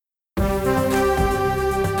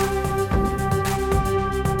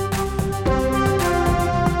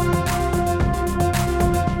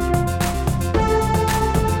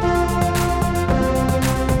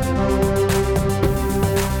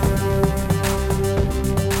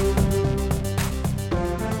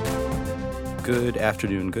Good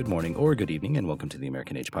afternoon, good morning, or good evening, and welcome to the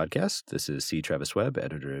American Age podcast. This is C. Travis Webb,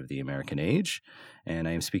 editor of the American Age, and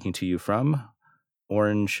I am speaking to you from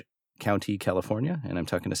Orange County, California, and I'm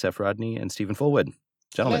talking to Seph Rodney and Steven Fullwood.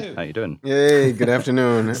 Gentlemen, Hello. How you doing? Yay, good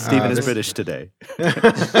afternoon. Steven is British today.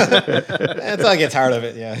 Until I get tired of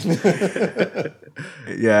it, yeah.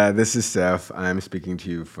 Yeah, this is Seph. I'm speaking to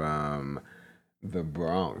you from the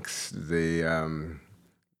Bronx, the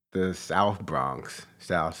South Bronx,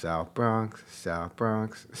 South Bronx, South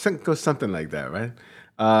Bronx. Goes something like that, right?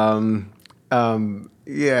 Old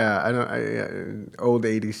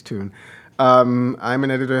 80s tune. I'm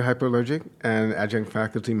an editor, hyperallergic, and adjunct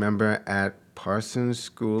faculty member at Parsons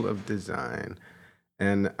School of Design.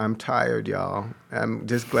 And I'm tired, y'all. I'm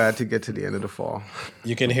just glad to get to the end of the fall.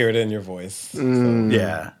 You can hear it in your voice. So.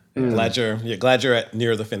 Yeah. Glad you're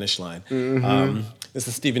near the finish line. Mm-hmm. This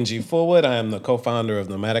is Steven G. Fullwood. I am the co-founder of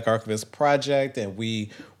the Nomadic Archivist Project, and we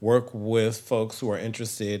work with folks who are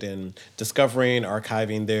interested in discovering,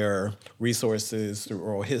 archiving their resources through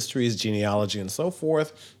oral histories, genealogy, and so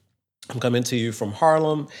forth. I'm coming to you from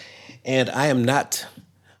Harlem, and I am not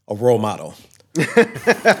a role model.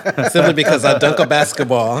 Simply because I dunk a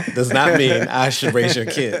basketball does not mean I should raise your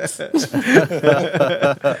kids.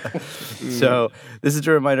 So this is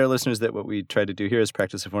to remind our listeners that what we try to do here is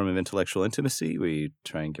practice a form of intellectual intimacy. We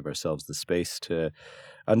try and give ourselves the space to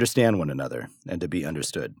understand one another and to be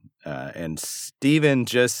understood. And Steven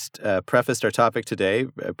just prefaced our topic today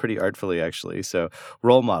pretty artfully, actually. So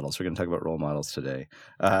role models. We're going to talk about role models today.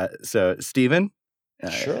 So Steven.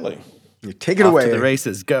 Surely. You take it away. To the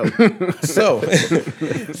races, go. So to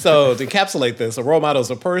encapsulate this, a role model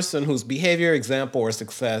is a person whose behavior, example, or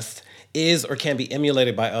success is or can be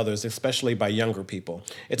emulated by others, especially by younger people.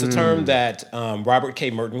 It's a term that Robert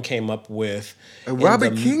K. Merton came up with.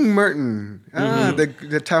 Robert King Merton,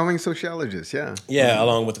 the towering sociologist, yeah. Yeah,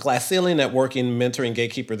 along with glass ceiling, networking, mentoring,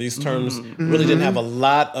 gatekeeper. These terms really didn't have a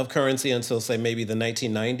lot of currency until, say, maybe the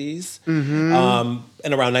 1990s.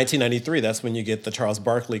 And around 1993, that's when you get the Charles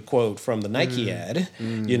Barkley quote from the Nike ad,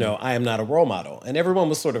 I am not a role model. And everyone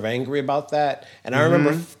was sort of angry about that. And I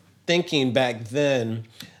remember thinking back then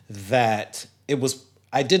that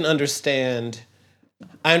I didn't understand.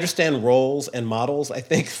 I understand roles and models, I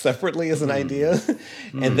think, separately as an idea.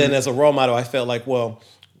 And then as a role model, I felt like, well,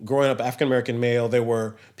 growing up African-American male, there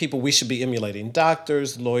were people we should be emulating,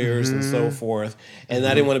 doctors, lawyers, and so forth. And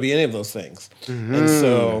I didn't want to be any of those things. And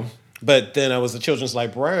so, but then I was a children's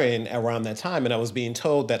librarian around that time, and I was being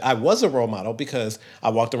told that I was a role model because I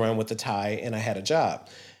walked around with a tie and I had a job.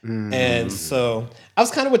 And so I was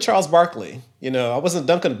kind of with Charles Barkley. I wasn't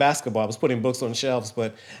dunking basketball. I was putting books on shelves,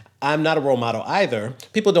 but I'm not a role model either.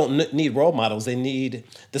 People don't need role models. They need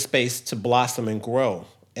the space to blossom and grow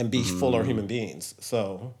and be fuller human beings.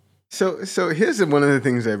 So here's one of the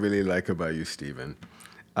things I really like about you, Steven.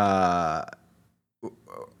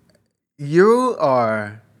 You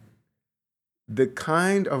are the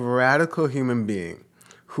kind of radical human being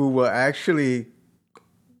who will actually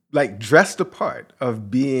dress the part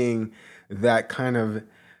of being that kind of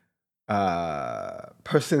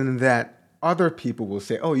person that other people will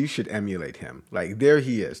say, oh, you should emulate him. Like, there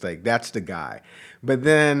he is. Like, that's the guy. But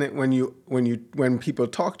then when people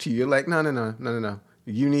talk to you, you're like, no.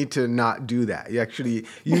 You need to not do that.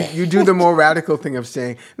 You do the more radical thing of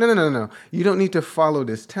saying, no. You don't need to follow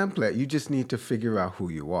this template. You just need to figure out who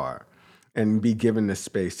you are and be given the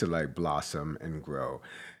space to blossom and grow.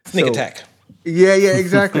 Sneak attack. Yeah,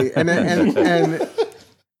 exactly. And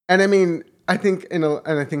I mean, I think in a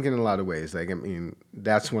lot of ways,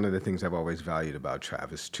 that's one of the things I've always valued about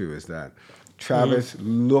Travis too, is that Travis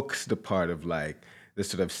looks the part of the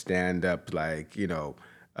sort of stand up,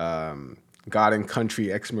 God and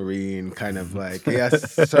country ex-Marine kind of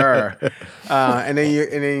yes, sir. And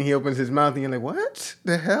then he opens his mouth and you're like, what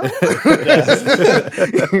the hell?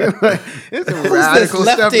 It's some radical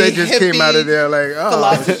stuff that just came out of there.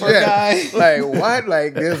 Philosopher guy. What?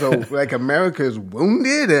 There's America's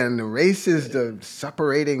wounded and the race is the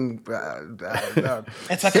separating.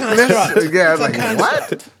 It's a construct. Yeah,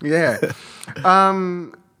 what? Yeah.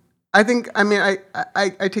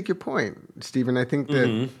 I take your point, Steven. I think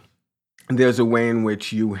that there's a way in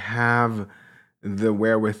which you have the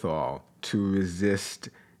wherewithal to resist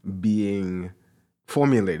being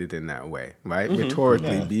formulated in that way, right?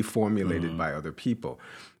 Rhetorically, be formulated by other people.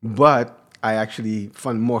 But I actually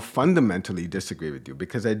more fundamentally disagree with you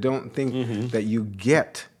because I don't think that you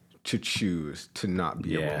get to choose to not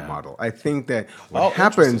be a role model. I think that what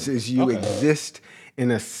happens is you exist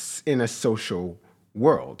in a social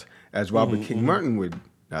world, as Robert King Merton would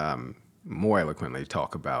more eloquently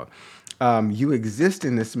talk about. You exist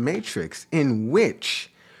in this matrix in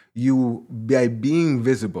which by being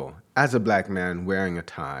visible as a black man wearing a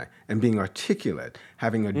tie and being articulate,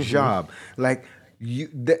 having a job, like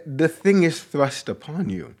the thing is thrust upon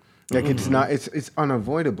you. Like it's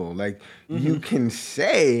unavoidable. Like you can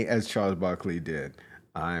say, as Charles Barkley did,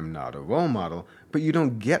 I'm not a role model, but you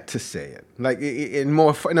don't get to say it. Like in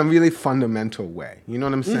a really fundamental way. You know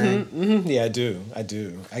what I'm saying? Yeah, I do.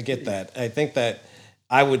 I get that. I think that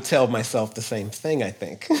I would tell myself the same thing, I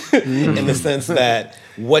think, in the sense that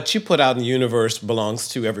what you put out in the universe belongs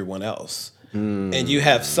to everyone else. And you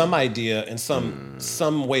have some idea and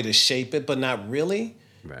some way to shape it, but not really,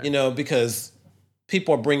 right. Because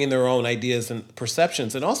people are bringing their own ideas and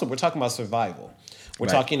perceptions. And also, we're talking about survival. We're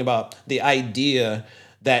talking about the idea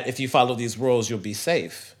that if you follow these rules, you'll be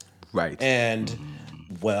safe. Right. And,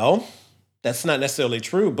 well, that's not necessarily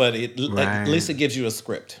true, but at least it gives you a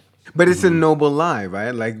script. But it's a noble lie,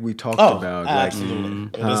 right? Like we talked about,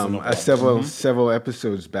 absolutely. Several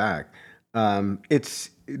episodes back.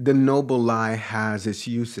 It's the noble lie has its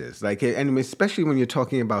uses, like, and especially when you're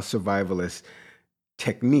talking about survivalist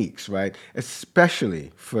techniques, right?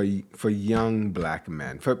 Especially for young black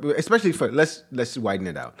men, especially for let's widen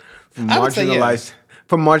it out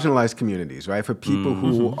for marginalized communities, right? For people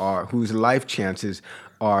whose life chances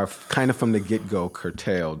are kind of from the get-go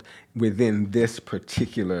curtailed within this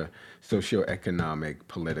particular socioeconomic,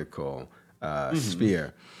 political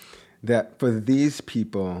sphere. That for these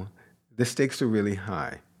people, the stakes are really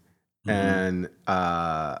high, and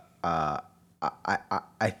I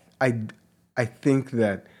think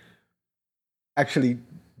that actually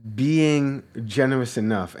being generous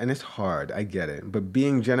enough, and it's hard, I get it, but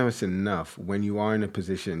being generous enough when you are in a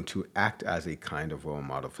position to act as a kind of role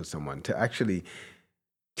model for someone, to actually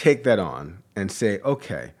take that on and say,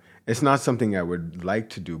 okay, it's not something I would like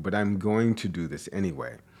to do, but I'm going to do this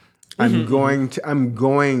anyway. I'm going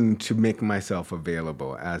to make myself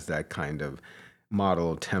available as that kind of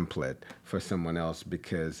model template for someone else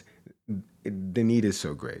because the need is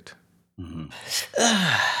so great.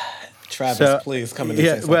 Travis, please come in and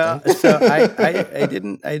say something. Well, so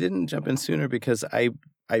I didn't jump in sooner because I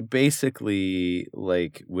basically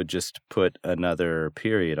would just put another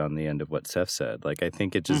period on the end of what Seph said. Like I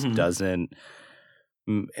think it just doesn't.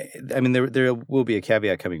 I mean, there will be a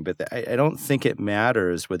caveat coming, but I don't think it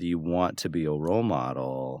matters whether you want to be a role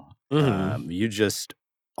model. You just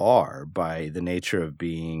are by the nature of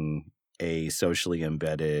being a socially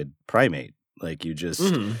embedded primate. Like you just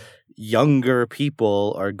younger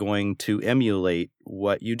people are going to emulate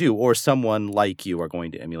what you do, or someone like you are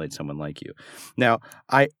going to emulate someone like you. Now,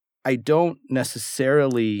 I don't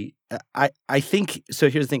necessarily. I think so.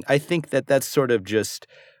 Here's the thing. I think that's sort of just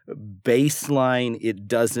baseline. It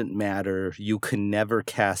doesn't matter. You can never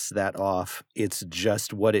cast that off. It's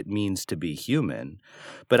just what it means to be human.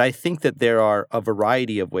 But I think that there are a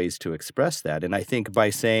variety of ways to express that. And I think by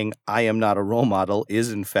saying I am not a role model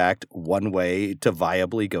is in fact one way to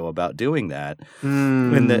viably go about doing that.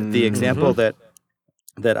 And the example that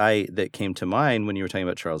came to mind when you were talking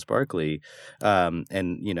about Charles Barkley, and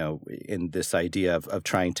in this idea of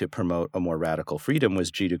trying to promote a more radical freedom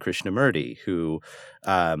was Jiddu Krishnamurti, who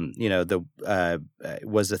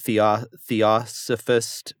was a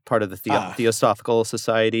theosophist, part of the Theosophical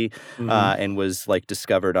Society, and was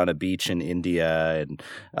discovered on a beach in India, and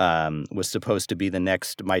was supposed to be the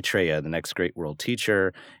next Maitreya, the next great world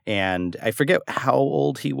teacher. And I forget how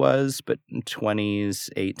old he was, but 20s,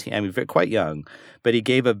 18. I mean, quite young. But he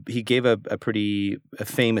gave a pretty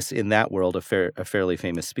famous in that world, a fairly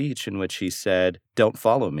famous speech in which he said, "Don't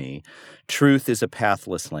follow me. Truth is a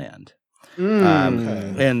pathless land."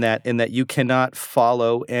 And that you cannot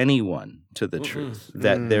follow anyone to the truth.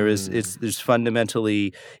 That there's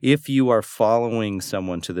fundamentally, if you are following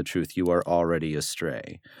someone to the truth, you are already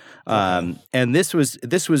astray. And this was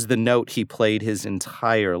the note he played his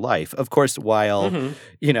entire life. Of course, while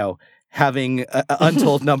having an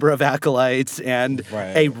untold number of acolytes and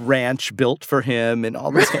a ranch built for him and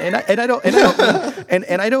all this, and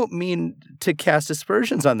I don't mean to cast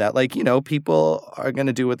aspersions on that. People are going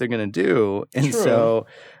to do what they're going to do, and so,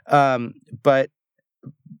 but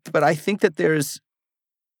I think that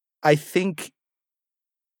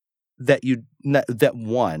that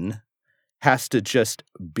one has to just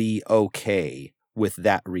be okay with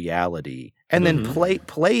that reality, and then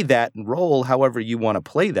play that role however you want to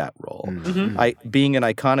play that role. Being an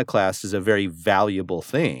iconoclast is a very valuable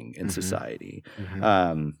thing in society.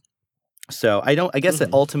 So I guess that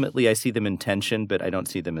ultimately I see them in tension, but I don't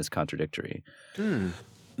see them as contradictory.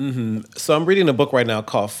 So I'm reading a book right now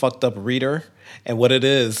called Fucked Up Reader, and what it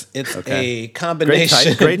is, it's a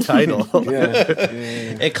combination. Great title.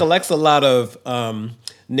 It collects a lot of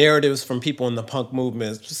narratives from people in the punk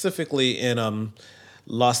movement, specifically in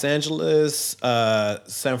Los Angeles,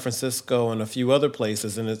 San Francisco, and a few other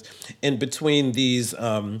places, and it's in between these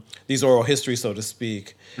oral histories, so to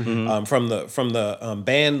speak, from the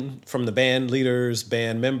band leaders,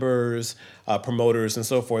 band members, promoters, and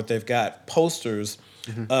so forth. They've got posters,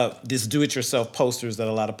 these do-it-yourself posters that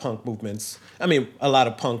a lot of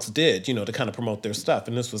punks did, to kind of promote their stuff,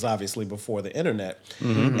 and this was obviously before the internet.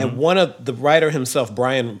 And one of the writer himself,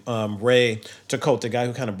 Brian Ray, to quote the guy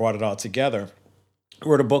who kind of brought it all together,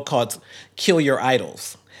 wrote a book called Kill Your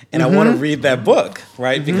Idols. And I want to read that book,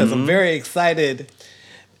 right? Because I'm very excited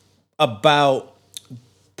about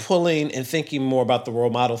pulling and thinking more about the role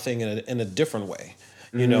model thing in a different way,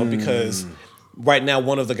 because right now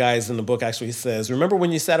one of the guys in the book actually says, remember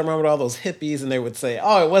when you sat around with all those hippies and they would say,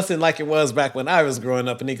 oh, it wasn't like it was back when I was growing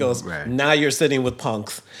up. And he goes, now you're sitting with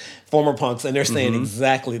former punks, and they're saying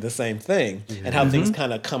exactly the same thing, and how things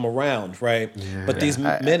kind of come around, right? But these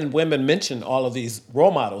men and women mentioned all of these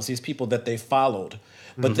role models, these people that they followed,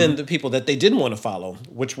 but then the people that they didn't want to follow,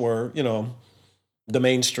 which were, the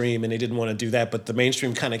mainstream, and they didn't want to do that, but the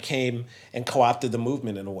mainstream kind of came and co-opted the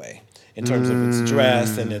movement in a way, in terms of its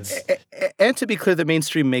dress and its... And to be clear, the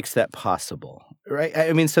mainstream makes that possible, right?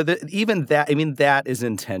 I mean, so that is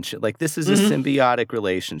intention. Like, this is a symbiotic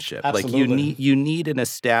relationship. Absolutely. Like, you need an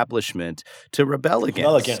establishment to rebel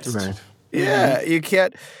against. Right. Yeah,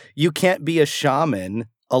 you can't be a shaman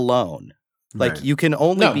alone. Like, you can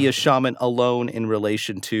only be a shaman alone in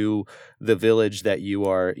relation to the village that you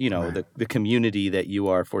are, the community that you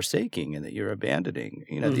are forsaking and that you're abandoning.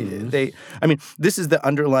 This is the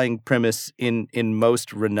underlying premise in most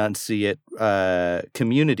renunciate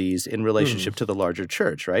communities in relationship to the larger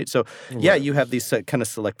church, right? So, you have these kind of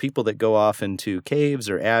select people that go off into caves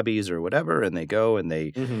or abbeys or whatever, and they go and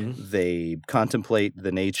they contemplate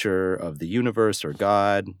the nature of the universe or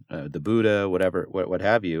God, the Buddha, whatever, what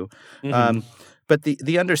have you. But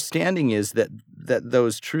the understanding is that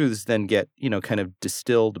those truths then get, kind of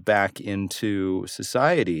distilled back into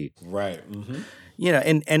society. Right.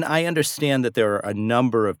 And I understand that there are a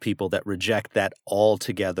number of people that reject that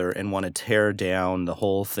altogether and want to tear down the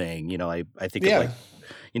whole thing. I think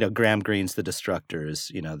of Graham Greene's The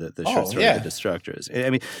Destructors, the short story The Destructors. I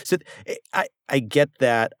mean, so I get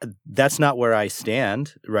that. That's not where I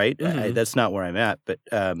stand, right? That's not where I'm at.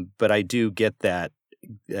 But I do get that.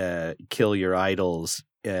 Kill your idols,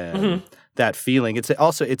 that feeling. It's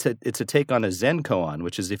a take on a Zen koan,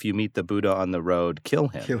 which is if you meet the Buddha on the road, kill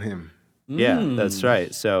him. Kill him. Yeah, that's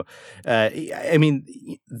right. So,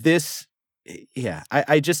 this. Yeah,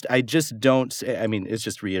 I just don't. It's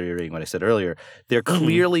just reiterating what I said earlier. They're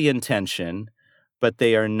clearly in tension, but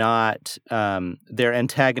they are not. They're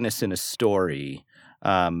antagonists in a story.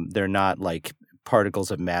 They're not like particles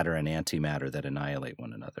of matter and antimatter that annihilate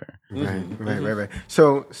one another. Right.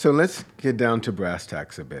 So let's get down to brass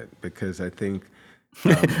tacks a bit, because I think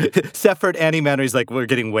Seph antimatter is like, we're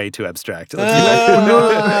getting way too abstract.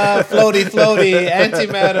 Floaty,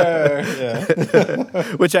 antimatter.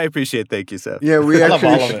 Yeah. Which I appreciate. Thank you, Seph. Yeah, we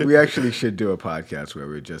actually should do a podcast where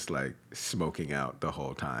we're just like smoking out the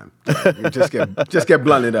whole time. Just get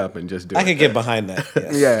blunted up and just do it. I could get behind that.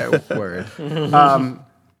 Yes. Yeah, word.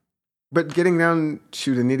 But getting down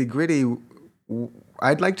to the nitty-gritty,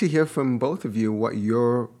 I'd like to hear from both of you what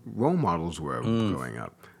your role models were growing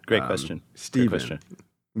up. Great question. Steven, Great question.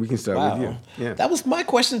 We can start with you. Yeah. That was my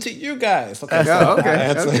question to you guys. Okay.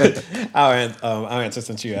 I'll answer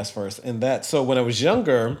since you asked first. So when I was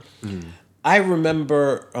younger, I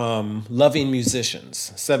remember loving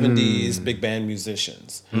musicians, 70s big band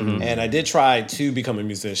musicians. And I did try to become a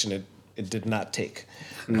musician. It did not take.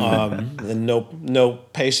 And no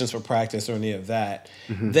patience for practice or any of that.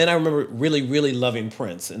 Then I remember really, really loving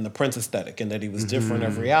Prince and the Prince aesthetic, and that he was different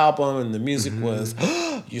every album, and the music was,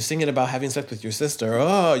 you're singing about having sex with your sister,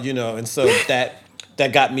 and so that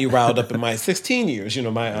got me riled up in my 16 years,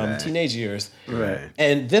 my teenage years. Right.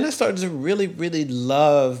 And then I started to really, really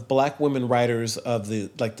love Black women writers of the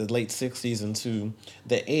late 60s into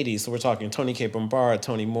the 80s. So we're talking Toni K. Bombara,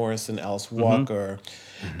 Toni Morrison, Alice Walker,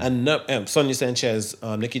 and Sonia Sanchez,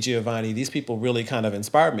 Nikki Giovanni. These people really kind of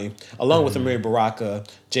inspired me, along with Amiri Baraka,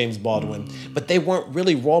 James Baldwin. But they weren't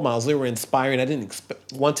really role models. They were inspiring. I didn't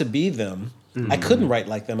want to be them. I couldn't write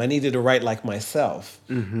like them. I needed to write like myself.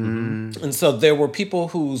 And so there were people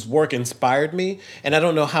whose work inspired me, and I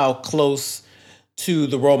don't know how close to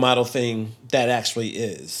the role model thing that actually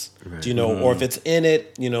is. Right. Or if it's in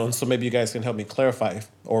it, and so maybe you guys can help me clarify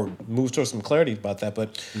or move towards some clarity about that.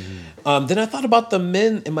 But then I thought about the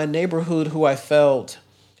men in my neighborhood who I felt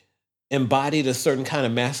embodied a certain kind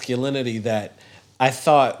of masculinity that I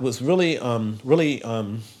thought was really, really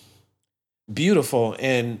beautiful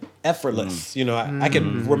and effortless. You know, I could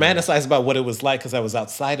romanticize about what it was like because I was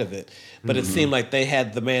outside of it, but it seemed like they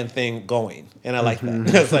had the man thing going, and I like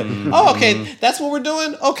that. It's like, oh, okay, that's what we're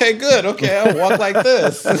doing. Okay, good. Okay, I'll walk like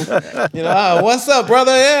this. You know, oh, what's up,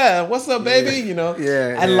 brother? Yeah, what's up, baby? You know,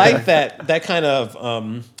 I like that kind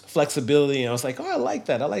of flexibility, and I was like, oh, I like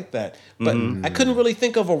that. But I couldn't really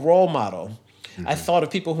think of a role model. I thought of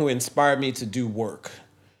people who inspired me to do work.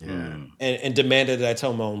 And demanded that I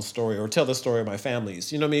tell my own story or tell the story of my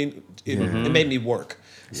family's. You know what I mean? It made me work.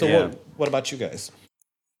 So what about you guys?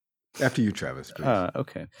 After you, Travis, please.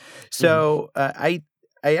 Okay. So I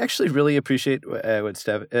actually really appreciate what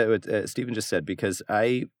Steven just said, because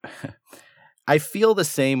I feel the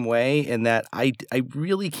same way in that I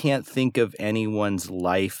really can't think of anyone's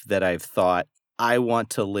life that I've thought, I want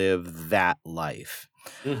to live that life.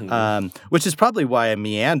 Which is probably why I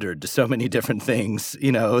meandered to so many different things,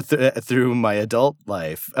 you know, through my adult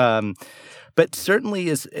life. But certainly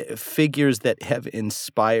as figures that have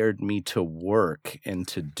inspired me to work and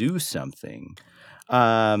to do something.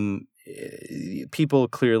 People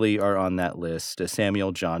clearly are on that list.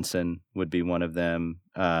 Samuel Johnson would be one of them,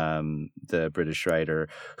 the British writer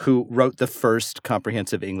who wrote the first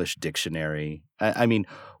comprehensive English dictionary. I mean,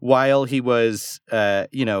 while he was,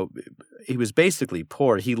 he was basically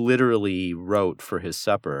poor, he literally wrote for his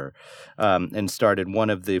supper and started one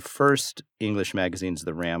of the first English magazines,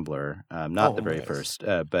 The Rambler, not the very first,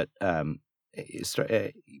 but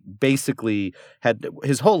basically had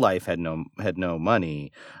his whole life had no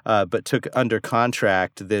money, but took under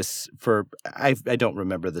contract this for I don't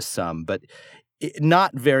remember the sum, but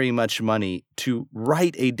not very much money to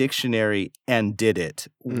write a dictionary, and did it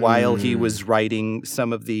while he was writing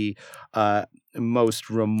some of the most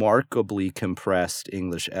remarkably compressed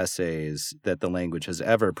English essays that the language has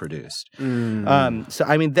ever produced. So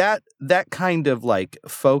I mean that kind of like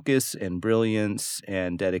focus and brilliance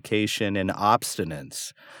and dedication and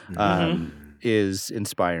obstinance is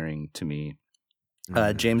inspiring to me.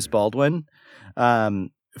 James Baldwin,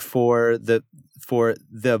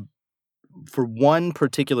 for one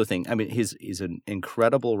particular thing, I mean, he's an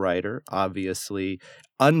incredible writer, obviously,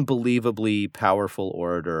 unbelievably powerful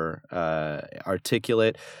orator,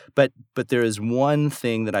 articulate. But there is one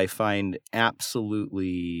thing that I find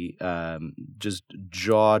absolutely just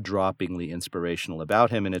jaw-droppingly inspirational about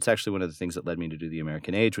him, and it's actually one of the things that led me to do The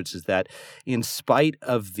American Age, which is that in spite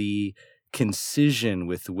of the concision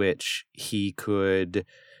with which he could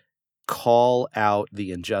call out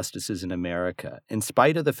the injustices in America, in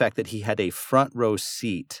spite of the fact that he had a front row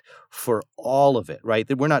seat for all of it, right?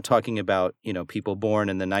 We're not talking about, people born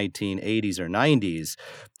in the 1980s or 90s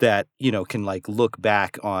that, can like look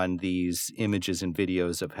back on these images and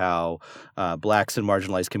videos of how blacks and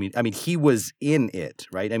marginalized communities, I mean, he was in it,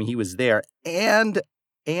 right? I mean, he was there and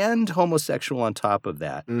homosexual on top of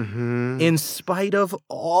that. In spite of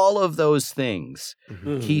all of those things,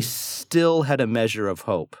 he still had a measure of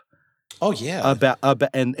hope. Oh yeah, about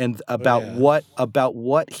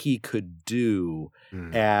what he could do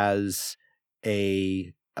as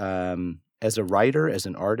a writer, as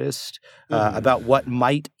an artist, about what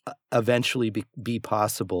might eventually be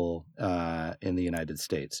possible in the United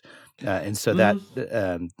States, and so that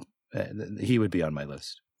he would be on my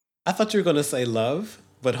list. I thought you were going to say love.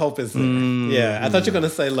 But hope is there. Yeah, I thought you were going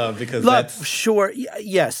to say love because love, that's sure.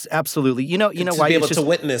 Yes, absolutely. You know to why? be able to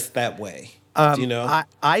witness that way.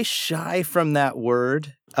 I shy from that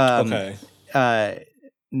word.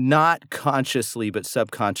 Not consciously, but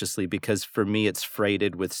subconsciously, because for me it's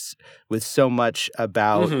freighted with so much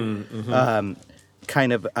about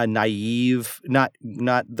kind of a naive, not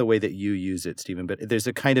the way that you use it, Stephen, but there's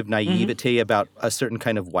a kind of naivete about a certain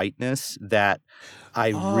kind of whiteness that I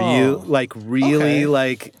really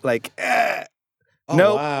like.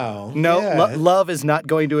 No, wow. No, Yeah. Love is not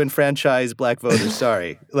going to enfranchise black voters.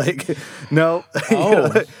 Sorry, no.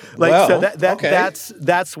 Well, so okay.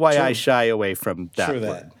 that's why True. I shy away from that. True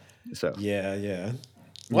word. that. So Yeah.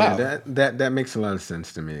 Wow. Yeah, that makes a lot of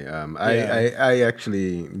sense to me. I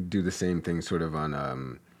actually do the same thing sort of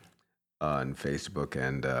on Facebook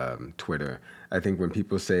and Twitter. I think when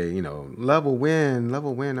people say, love will win,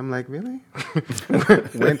 I'm like, really?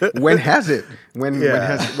 when has it? When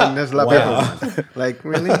has love ever won? Like,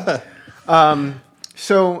 really?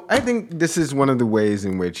 So I think this is one of the ways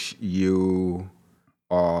in which you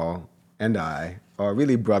all and I are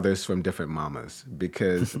really brothers from different mamas,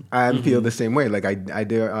 because I feel the same way. Like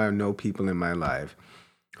there are no people in my life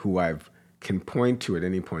who I can point to at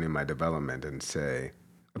any point in my development and say,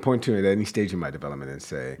 point to at any stage in my development and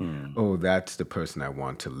say, oh, that's the person I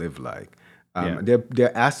want to live like. There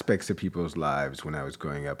are aspects of people's lives when I was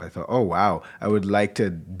growing up. I thought, oh wow, I would like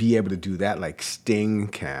to be able to do that, like Sting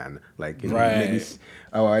can, like maybe.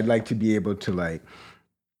 Oh, I'd like to be able to like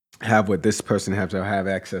have what this person has, or have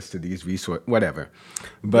access to these resources, whatever.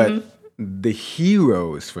 But the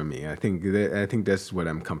heroes for me, I think that's what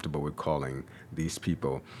I'm comfortable with calling these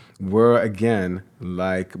people, were again,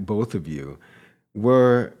 like both of you,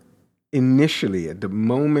 were initially at the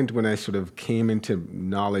moment when I sort of came into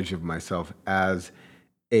knowledge of myself as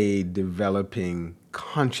a developing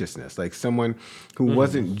consciousness, like someone who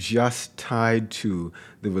wasn't just tied to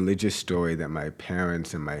the religious story that my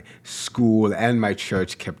parents and my school and my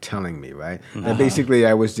church kept telling me, right? That basically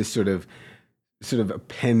I was just sort of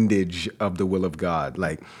appendage of the will of God.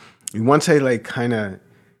 Like once I like kind of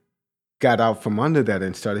got out from under that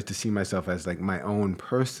and started to see myself as like my own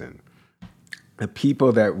person, the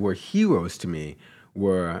people that were heroes to me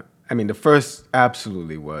were, I mean, the first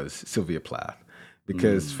absolutely was Sylvia Plath.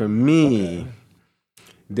 Because for me,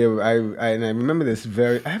 I remember this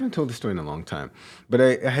I haven't told this story in a long time, but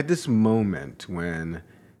I had this moment when,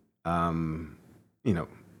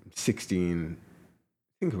 16,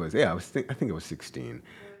 I think it was 16,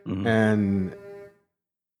 and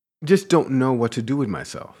just don't know what to do with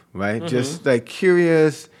myself, right? Just like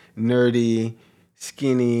curious, nerdy,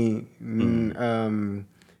 skinny,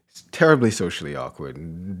 terribly socially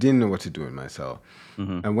awkward, didn't know what to do with myself.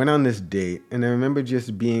 I went on this date, and I remember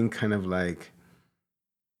just being kind of like,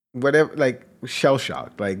 whatever, like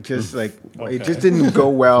shell-shocked, like just like, it just didn't go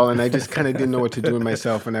well, and I just kind of didn't know what to do with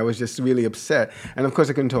myself, and I was just really upset. And of course,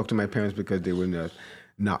 I couldn't talk to my parents because they were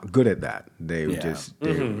not good at that. They they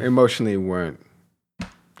emotionally weren't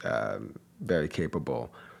very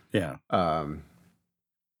capable. Yeah. I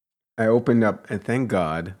opened up, and thank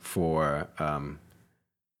God for...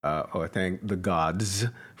 or thank the gods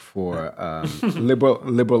for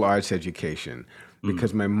liberal arts education,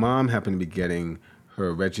 because my mom happened to be getting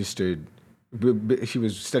her registered. She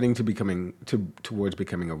was studying towards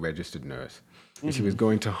becoming a registered nurse, and she was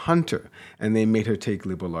going to Hunter, and they made her take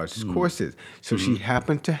liberal arts courses. So she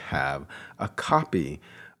happened to have a copy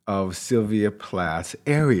of Sylvia Plath's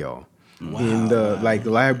Ariel in the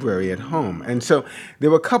library at home. And so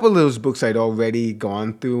there were a couple of those books I'd already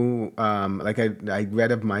gone through. I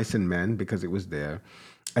read of Mice and Men because it was there.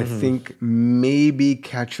 I think maybe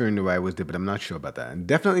Catcher in the Rye was there, but I'm not sure about that. And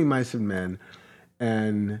definitely Mice and Men,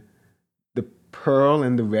 and The Pearl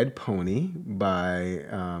and the Red Pony by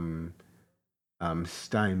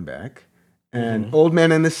Steinbeck, and Old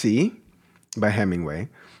Man and the Sea by Hemingway.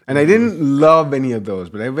 And I didn't love any of those,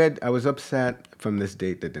 but I was upset from this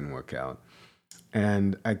date that didn't work out.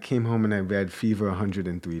 And I came home and I read Fever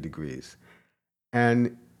 103 Degrees.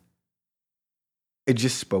 And it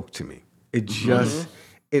just spoke to me. It just,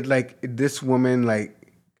 this woman, like,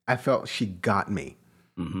 I felt she got me.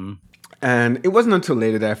 And it wasn't until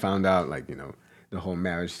later that I found out, like, the whole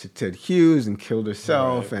marriage to Ted Hughes and killed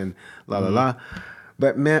herself and la la la.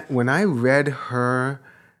 But man, when I read her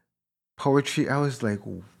poetry, I was like,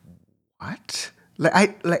 what?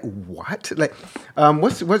 What?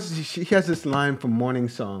 She has this line from Morning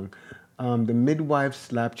Song. The midwife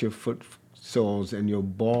slapped your foot soles and your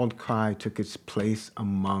bald cry took its place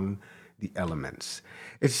among the elements.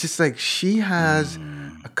 It's just like she has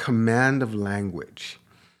a command of language.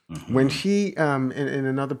 When she, in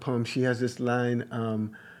another poem, she has this line,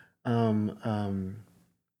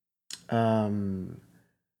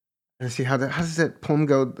 let's see, how does that poem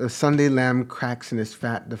go? The Sunday lamb cracks in its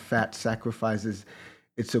fat, the fat sacrifices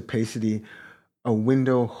its opacity, a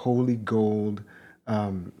window wholly gold.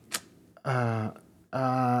 I'm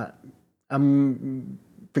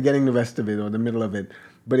forgetting the rest of it or the middle of it,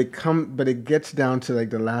 but it gets down to like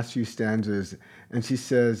the last few stanzas, and she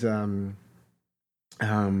says, trying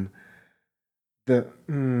to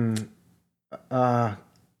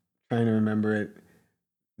remember it,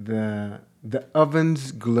 the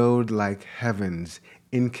ovens glowed like heavens,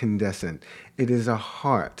 incandescent. It is a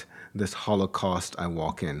heart, this holocaust I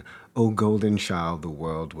walk in. O golden child, the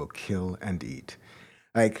world will kill and eat.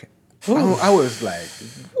 Like, I was like,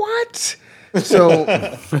 what? So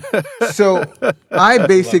I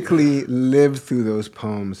basically lived through those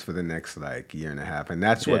poems for the next like year and a half, and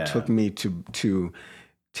that's what took me to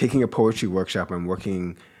taking a poetry workshop and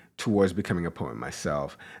working towards becoming a poet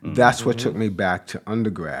myself. That's what took me back to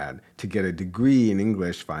undergrad to get a degree in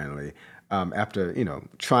English finally, after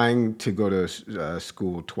trying to go to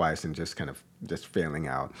school twice and just failing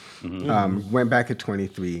out. Went back at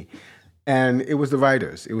 23, And it was the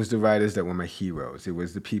writers. It was the writers that were my heroes. It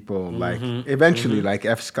was the people eventually like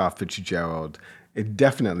F. Scott Fitzgerald. It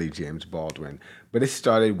definitely James Baldwin. But it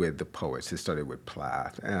started with the poets. It started with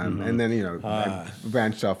Plath. And then, I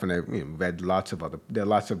branched off and I read there are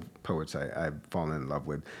lots of poets I've fallen in love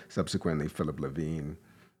with. Subsequently, Philip Levine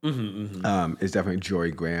is definitely,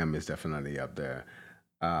 Joy Graham is definitely up there.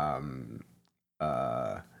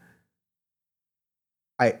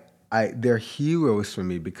 They're heroes for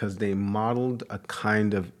me because they modeled a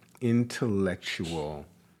kind of intellectual,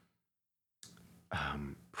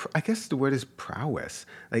 I guess the word is prowess.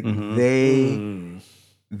 Like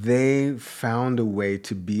they found a way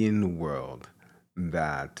to be in the world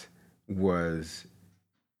that was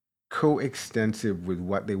coextensive with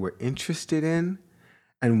what they were interested in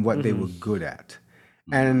and what they were good at.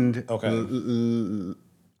 And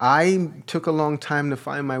I took a long time to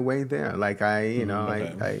find my way there. Like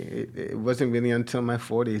it wasn't really until my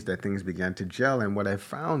 40s that things began to gel. And what I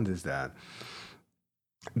found is that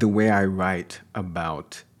the way I write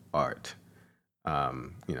about art, I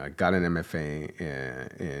got an MFA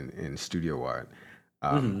in studio art,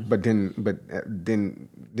 but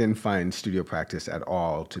didn't find studio practice at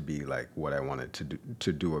all to be like what I wanted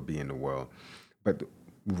to do or be in the world. But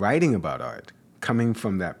writing about art, coming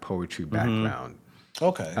from that poetry background,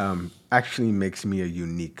 actually makes me a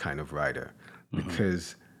unique kind of writer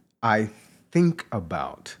because I think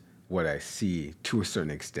about what I see to a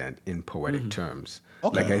certain extent in poetic terms.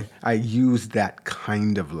 Like I use that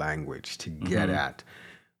kind of language to get at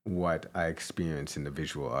what I experience in the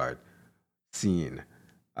visual art scene.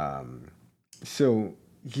 So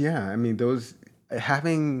yeah, I mean,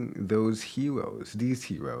 having these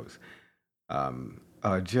heroes,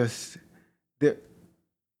 are just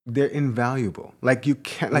they're invaluable. Like you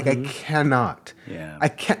can't, like I cannot,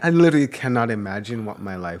 I literally cannot imagine what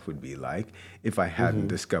my life would be like if I hadn't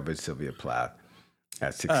discovered Sylvia Plath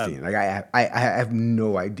at 16. Like I have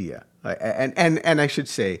no idea. And I should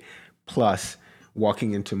say, plus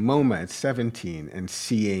walking into MoMA at 17 and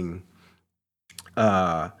seeing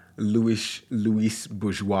Louis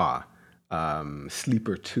Bourgeois,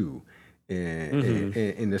 Sleeper 2,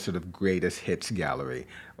 in the sort of greatest hits gallery,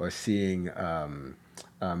 or seeing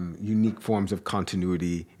unique forms of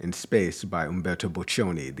continuity in space by Umberto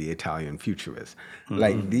Boccioni, the Italian futurist.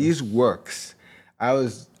 Like these works, I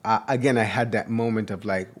had that moment of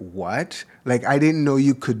like, what? Like I didn't know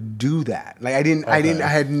you could do that. Like I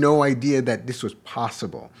had no idea that this was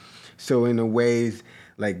possible. So in a ways,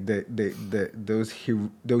 like those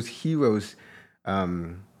heroes,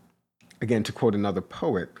 again to quote another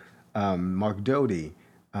poet, Mark Doty.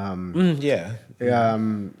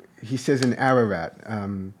 He says in Ararat,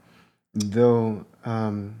 though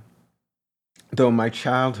my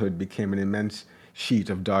childhood became an immense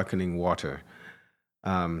sheet of darkening water,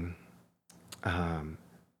 I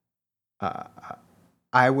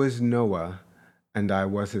was Noah, and I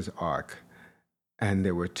was his ark, and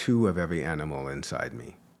there were two of every animal inside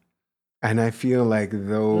me. And I feel like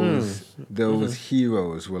those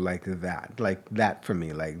heroes were like that for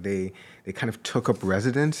me. Like they kind of took up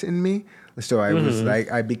residence in me. So I was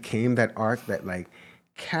like, I became that ark that like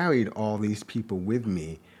carried all these people with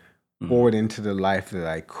me forward into the life that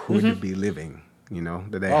I could be living,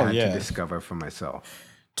 that I had to discover for myself.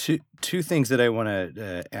 Two things that I want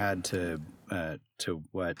to add to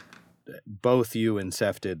what both you and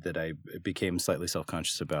Seph did that I became slightly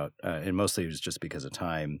self-conscious about, and mostly it was just because of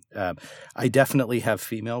time. I definitely have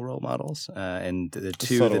female role models, and the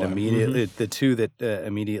two that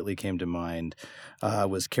immediately came to mind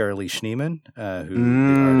was Carolee Schneemann, who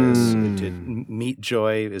the artist did Meet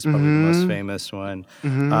Joy is probably the most famous one,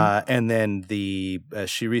 and then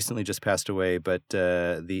she recently just passed away, but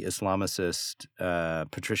the Islamicist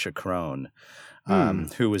Patricia Crone.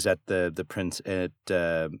 Who was at the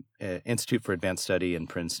Institute for Advanced Study in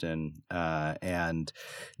Princeton, and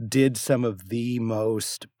did some of the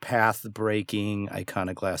most path-breaking,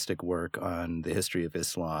 iconoclastic work on the history of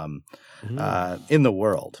Islam in the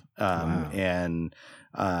world. And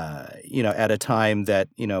at a time that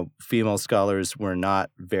female scholars were not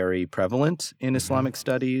very prevalent in Islamic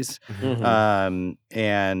studies,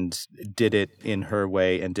 and did it in her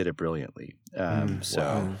way and did it brilliantly.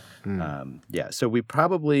 So we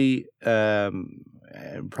probably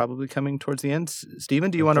coming towards the end.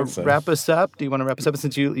 Stephen, do you want to wrap us up?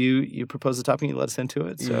 Since you proposed the topic, you let us into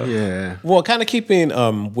it. So yeah. Well, kind of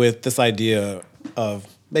keeping with this idea of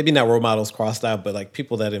maybe not role models crossed out, but like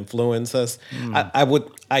people that influence us.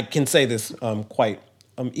 I can say this quite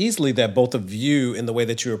easily that both of you, in the way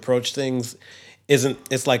that you approach things,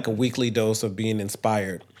 it's like a weekly dose of being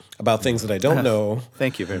inspired. about things that I don't know.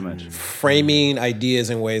 Thank you very much. Framing ideas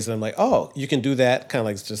in ways that I'm like, oh, you can do that. Kind of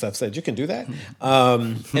like just I've said, you can do that.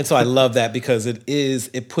 And so I love that because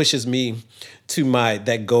it pushes me to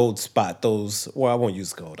that gold spot. I won't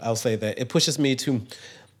use gold. I'll say that it pushes me to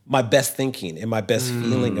my best thinking and my best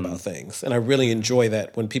feeling about things. And I really enjoy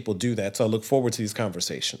that when people do that. So I look forward to these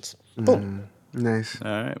conversations. Boom. Nice.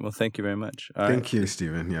 All right. Well, thank you very much. Thank you,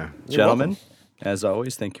 Steven. Yeah. Gentlemen, as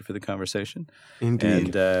always, thank you for the conversation.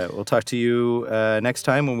 Indeed. And we'll talk to you next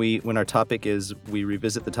time when our topic is, we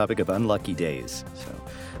revisit the topic of unlucky days.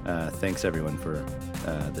 So thanks, everyone, for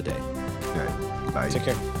the day. Okay. Bye. Take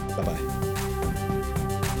care. Bye-bye.